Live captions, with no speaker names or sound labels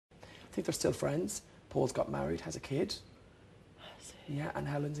think they're still friends. Paul's got married, has a kid. Yeah, and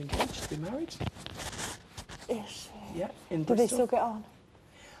Helen's engaged. She's been married. Is she? Yeah, in Do Bristol. they still get on?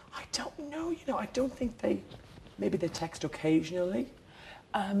 I don't know, you know, I don't think they... Maybe they text occasionally.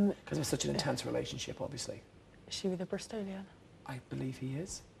 Because it's such an intense relationship, obviously. Is she with a Bristolian? I believe he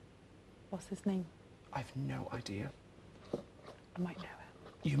is. What's his name? I've no idea. I might know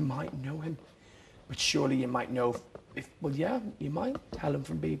him. You might know him. But surely you might know if... Well, yeah, you might. Helen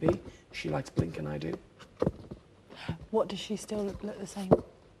from BB. She likes Blink and I do. What, does she still look the same?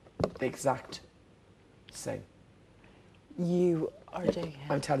 The exact same. You are joking.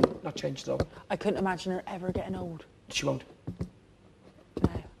 I'm telling you, not changed at all. I couldn't imagine her ever getting old. She won't. No.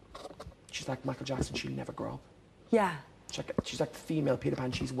 She's like Michael Jackson, she'll never grow up. Yeah. She's like the female Peter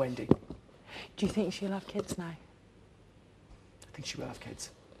Pan, she's Wendy. Do you think she'll have kids now? I think she will have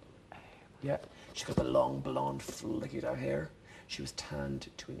kids. Yeah. She's got the long, blonde, flickered out hair. She was tanned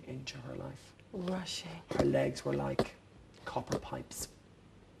to an inch of her life. Was she? Her legs were like copper pipes.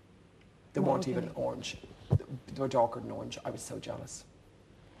 They weren't even orange. They were darker than orange. I was so jealous.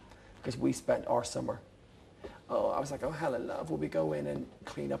 Because we spent our summer. Oh, I was like, oh, Helen, love, will we go in and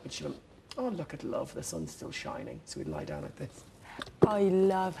clean up? And she went, oh, look at love, the sun's still shining. So we'd lie down like this. I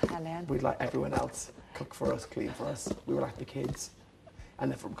love Helen. We'd like everyone else cook for us, clean for us. We were like the kids.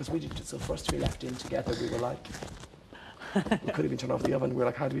 And because we did it so first we left in together, we were like, we couldn't even turn off the oven. We were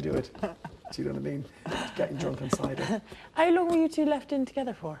like, how do we do it? Do you know what I mean? Getting drunk on cider. How long were you two left in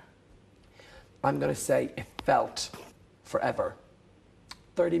together for? I'm going to say it felt forever.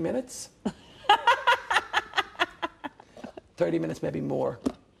 30 minutes? 30 minutes, maybe more.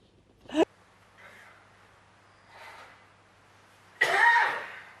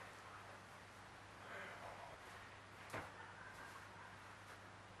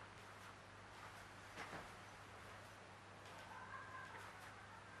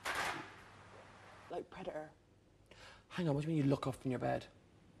 Like Predator? Hang on, what do you mean you look up from your bed?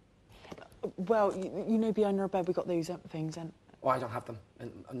 Well, you know behind our bed we got those things and... Oh, I don't have them.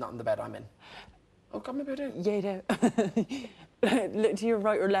 I'm not in the bed I'm in. Oh, God, maybe I do. Yeah, you do. Look to your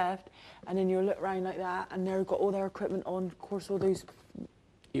right or left, and then you'll look round like that, and they've got all their equipment on, of course, all those...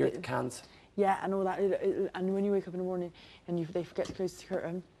 Ear cans. Yeah, and all that. And when you wake up in the morning and they forget to close the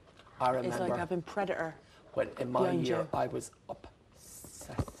curtain, I remember. it's like having Predator. When in my behind year, you. I was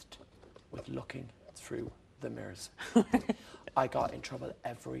obsessed with looking through the mirrors. I got in trouble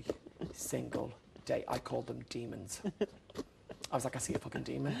every single day. I called them demons. I was like, I see a fucking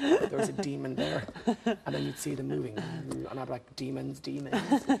demon. There was a demon there. And then you'd see them moving. And I'd be like, demons,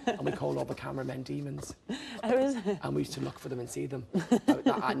 demons. And we called all the cameramen demons. And we used to look for them and see them.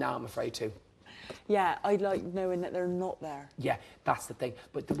 Now I'm afraid to. Yeah, I like knowing that they're not there. Yeah, that's the thing.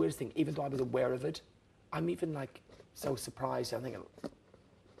 But the weirdest thing, even though I was aware of it, I'm even like so surprised. I'm thinking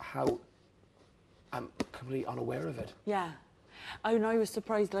how I'm completely unaware of it. Yeah. I was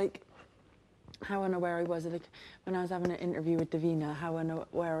surprised, like, how unaware I was of the... When I was having an interview with Davina, how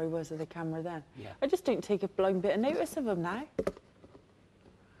unaware I was of the camera then. Yeah. I just don't take a blind bit of notice of them now.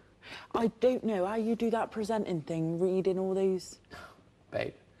 I don't know how you do that presenting thing, reading all those...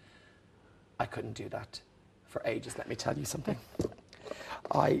 Babe, I couldn't do that for ages, let me tell you something.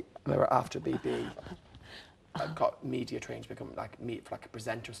 I remember after BB, I got media training to become like a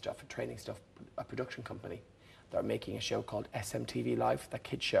presenter stuff, training stuff, a production company. They're making a show called SMTV Live, that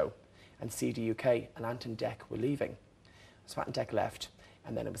kids show, and CD UK, and Ant and Dec were leaving. So Ant and Dec left,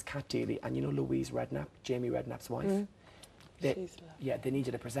 and then it was Kat Deely, and you know Louise Redknapp, Jamie Redknapp's wife? She's lovely. Yeah, they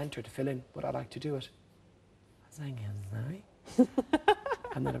needed a presenter to fill in, but I'd like to do it. I was like, sorry.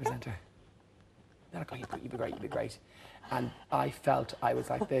 I'm not a presenter. They're like, oh, you'd be great, you'd be great. And I felt I was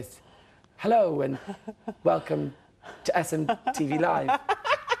like this, hello and welcome to SMTV Live.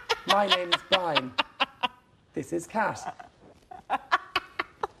 My name is Brian. This is Kat.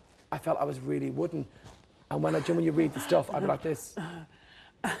 I felt I was really wooden. And when you read the stuff, I'd be like this.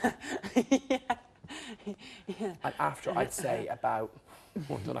 Yeah. And after I'd say about, I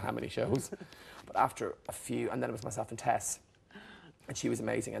don't know how many shows, but after a few, and then it was myself and Tess, and she was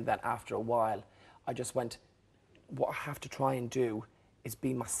amazing. And then after a while, I just went, what I have to try and do is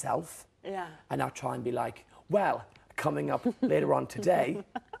be myself. Yeah. And not try and be like, well, coming up later on today,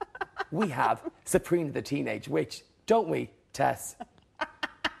 we have Sabrina the Teenage Witch, don't we, Tess?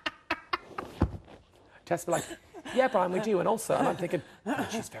 Tess be like, yeah, Brian, we do. And also, and I'm thinking, oh,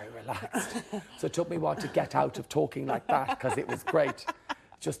 she's very relaxed. So it took me a while to get out of talking like that, because it was great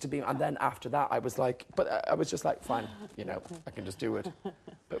just to be. And then after that, I was like, but I was just like, fine, you know, I can just do it.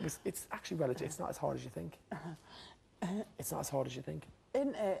 But it's actually relative. It's not as hard as you think. It's not as hard as you think.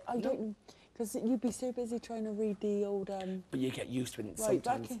 Isn't it? I don't... Because you'd be so busy trying to read the old... But you get used to it. Right,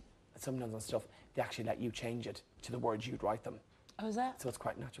 Sometimes sometimes on stuff, they actually let you change it to the words you'd write them. Oh, is that? So it's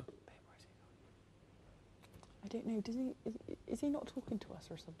quite natural. I don't know. Does he? Is he not talking to us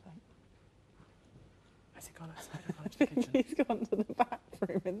or something? Has he gone outside or gone to the kitchen? He's gone to the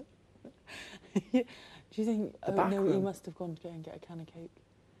bathroom. Do you think? The Oh back no, he room? must have gone to go and get a can of Coke.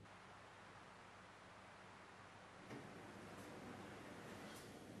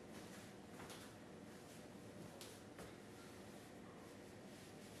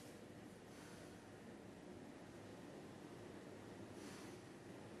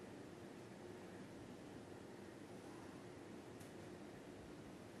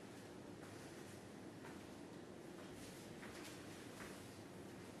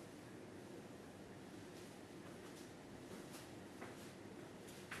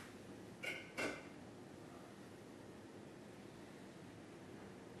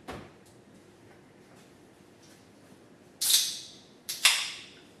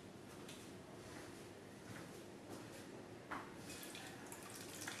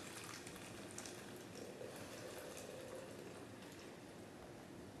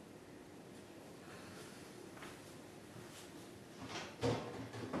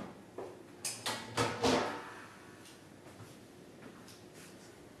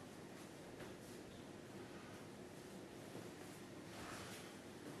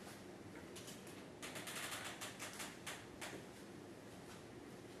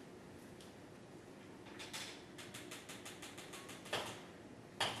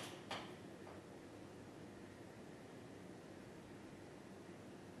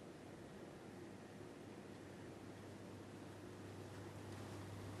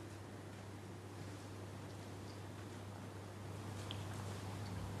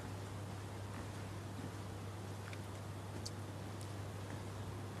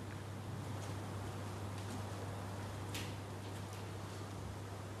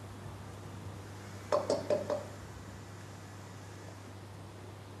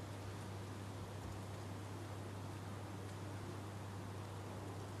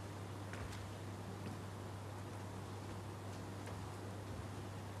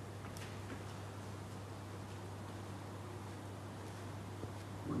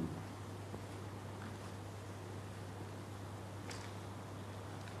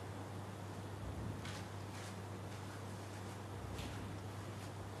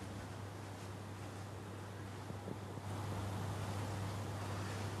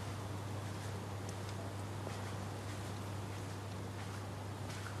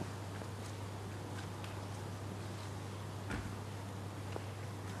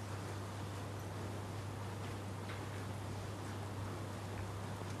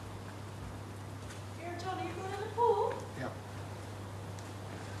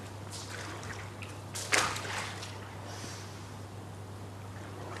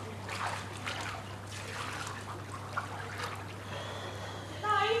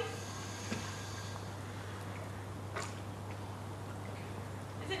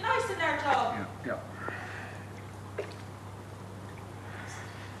 Yeah.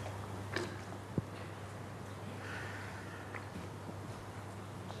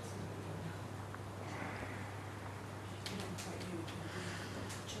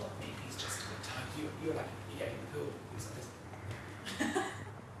 Maybe he's just a bit tired. You're like, yeah, in the pool. He's like this.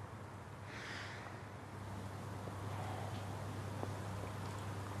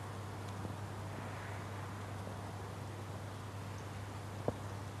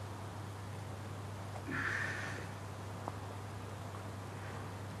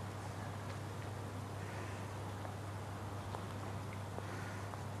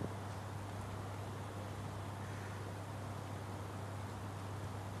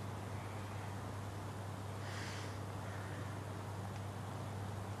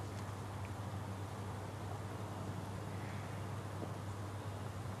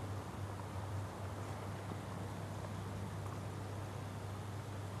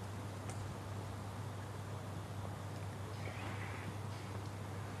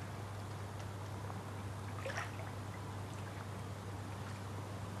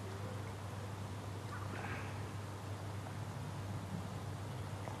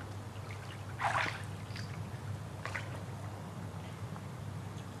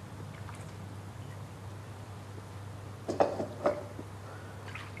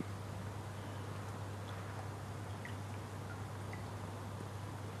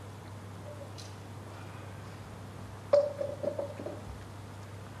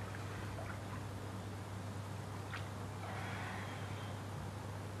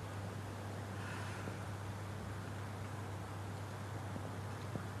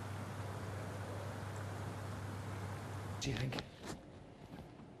 Do you think?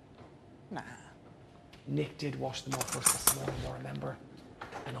 Nah. Nick did wash them off for us this morning, I remember,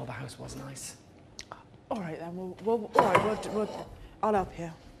 and all the house was nice. All right then. All right. I'll help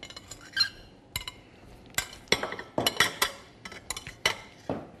you.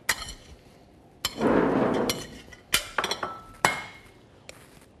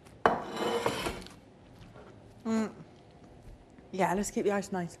 Yeah, let's keep the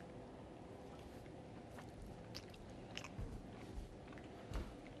ice nice.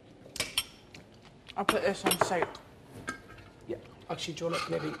 I'll put this on soap. Yeah. Actually, do you want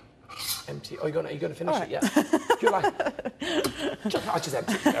to maybe empty? Oh, you're gonna finish All it? Yeah. Do you like? I just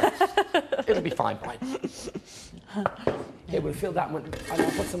empty it there. It'll be fine, fine. Okay, we'll fill that one.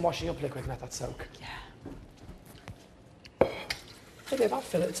 I'll put some washing up liquid and let that soak. Yeah. Hey, babe, I'll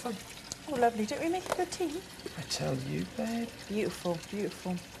fill it. It's fine. Oh, lovely. Don't we make a good team? I tell you, babe. Beautiful,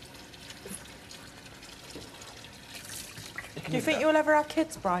 beautiful. Do Do you think you'll ever have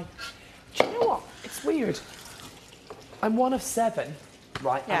kids, Bri? Do you know what? It's weird. I'm one of 7,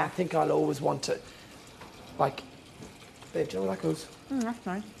 right? Yeah. And I think I'll always want to, like, babe, do you know where that goes? That's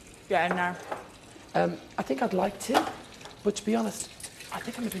nice. Yeah, no. I think I'd like to, but to be honest, I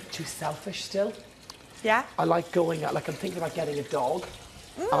think I'm a bit too selfish still. Yeah? I like going out, like I'm thinking about getting a dog.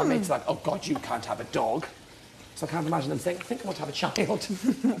 And my mate's like, oh God, you can't have a dog. So I can't imagine them saying, I think I want to have a child.